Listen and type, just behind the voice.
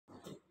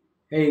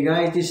Hey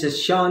guys, this is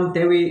Shawn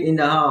Davey in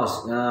the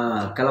house.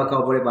 Kalau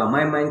kau boleh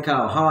main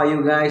kau. How are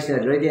you guys,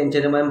 ladies and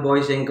gentlemen,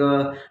 boys and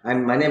girls?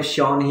 My name is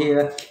Shawn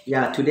here.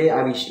 Yeah, today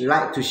I would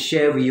like to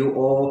share with you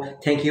all.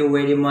 Thank you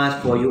very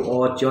much for you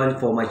all join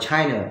for my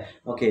channel.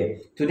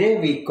 Okay, today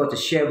we got to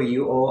share with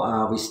you all.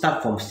 We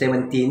start from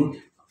 17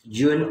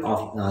 June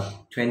of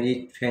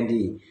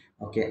 2020.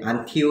 Okay,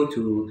 until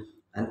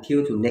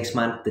next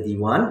month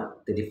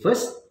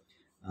 31st.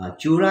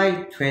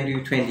 July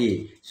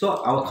 2020.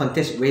 So our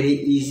contest very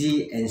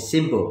easy and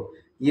simple.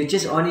 You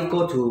just only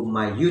go to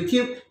my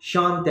YouTube,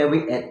 Shawn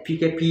Davey at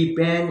PKP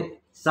Band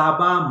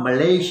Sabah,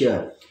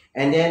 Malaysia,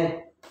 and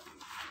then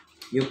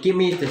you give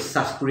me the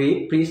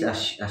subscribe, please.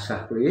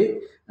 Subscribe,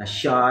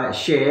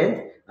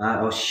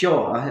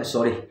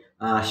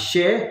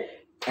 share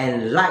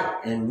and like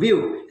and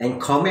view and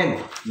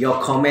comment your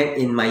comment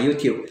in my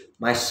YouTube.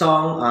 My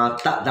song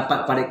Tak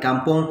Dapat Balik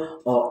Kampung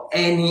or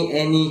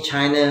any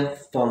channel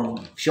from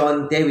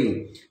Shawn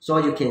Davey. So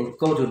you can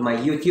go to my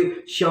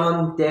YouTube,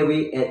 Shawn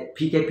Davey at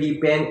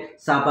PKP Band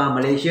Sabah,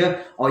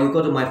 Malaysia, or you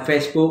go to my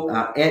Facebook,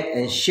 add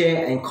and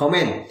share and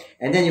comment,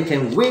 and then you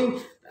can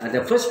win. The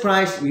first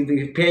prize we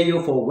will pay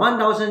you for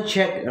 1,000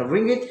 Czech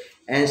ringgit,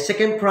 and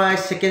second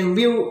prize, second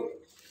view,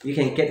 you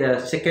can get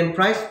the second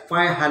prize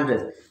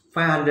 500,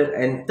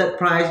 and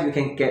third prize you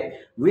can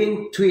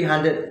win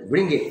 300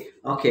 ringgit.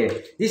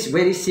 Okay, this is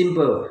very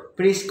simple.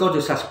 Please go to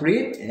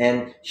subscribe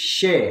and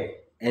share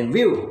and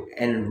view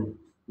and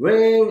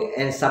ring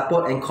and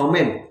support and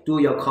comment. Do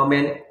your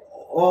comment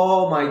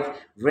all my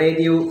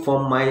radio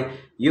from my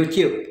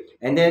YouTube,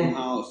 and then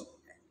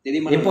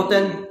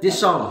important,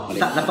 this song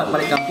Tak Dapat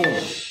Balik Kampung.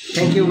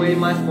 Thank you very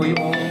much for you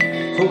all.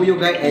 Hope you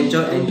guys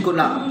enjoy and good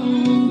luck.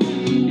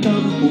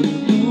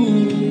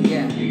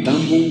 Yeah,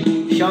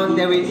 Shawn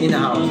Davey in the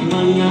house.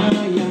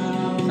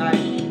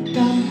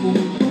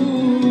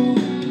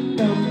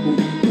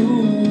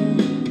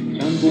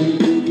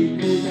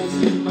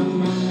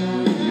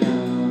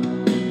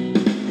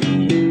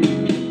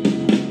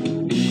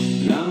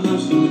 Lama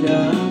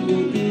sudah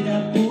aku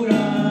tidak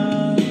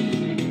pulang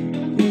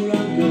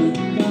ke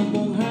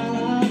kampung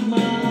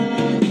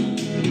halaman,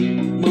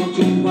 mau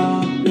jumpa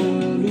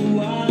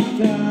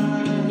keluarga,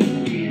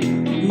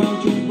 mau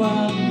jumpa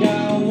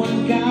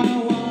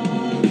kawan-kawan.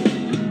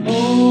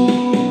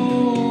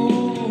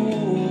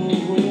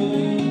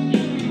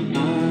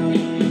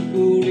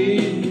 Aku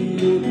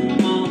rindu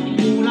mau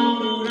pulang.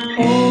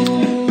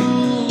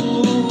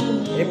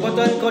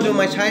 Important, go to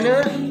my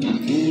channel,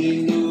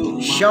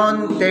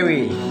 Shawn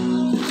Davey.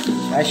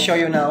 I show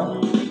you now.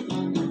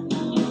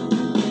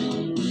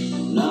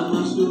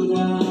 Lama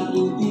sudah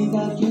aku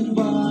tidak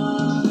jumpa.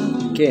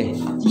 Okay,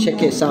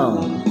 check it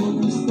sound.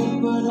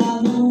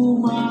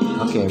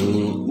 Okay,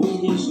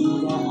 Mungkin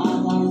sudah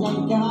ada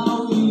yang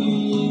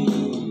kawin,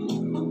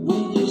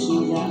 mungkin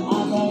sudah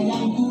ada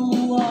yang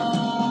tua.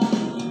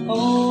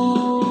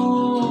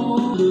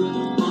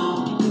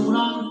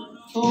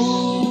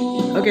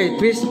 Okay,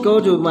 please go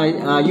to my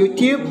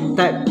YouTube,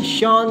 type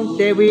Shawn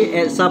Davey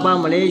at Sabah,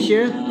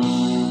 Malaysia,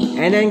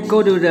 and then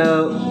go to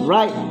the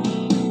right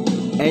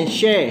and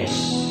share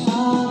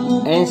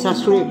and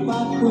subscribe,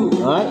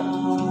 alright,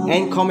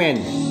 and comment.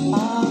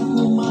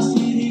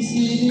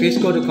 Please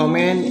go to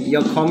comment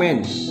your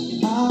comment.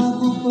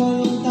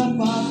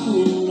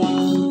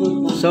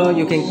 So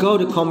you can go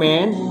to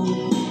comment,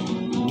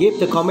 give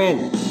the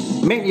comment,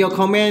 make your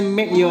comment,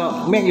 make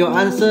your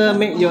answer,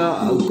 make your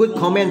good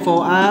comment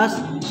for us,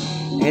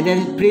 and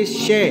then please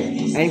share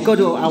and go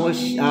to our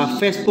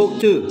Facebook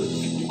too.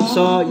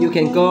 So you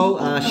can go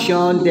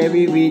Shawn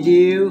Davey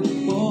video,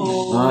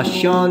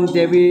 Shawn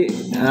Davey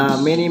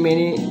many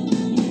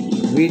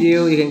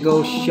video. You can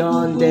go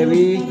Shawn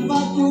Davey.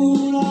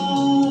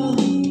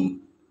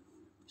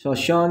 So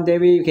Shawn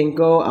Davey, you can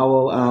go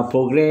our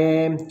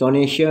program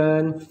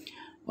donation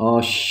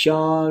or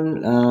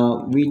Shawn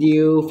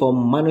video for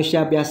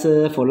manusia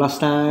biasa for last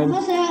time.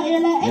 Saya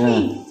adalah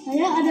Amy.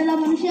 Saya adalah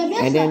manusia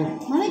biasa. And then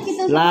mari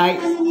kita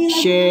like,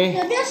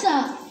 share,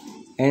 biasa.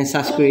 and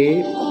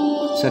subscribe.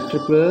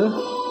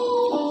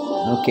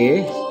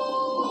 Okay,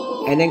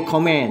 and then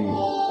comment.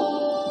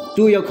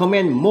 Do your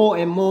comment more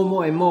and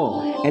more,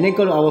 and then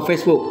go to our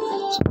Facebook.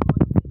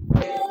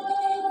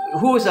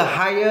 Who is a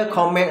higher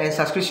comment and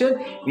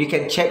subscription? We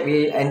can check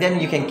and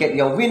then you can get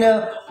your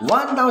winner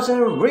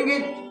 1,000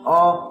 ringgit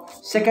or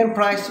second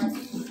prize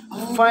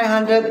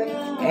 500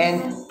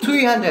 and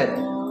 300.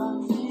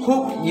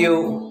 Hope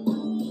you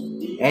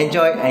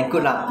enjoy and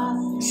good luck.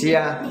 See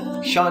ya.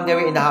 Shawn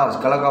Davey in the house.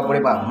 Kalau kau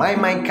boleh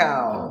main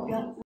kau.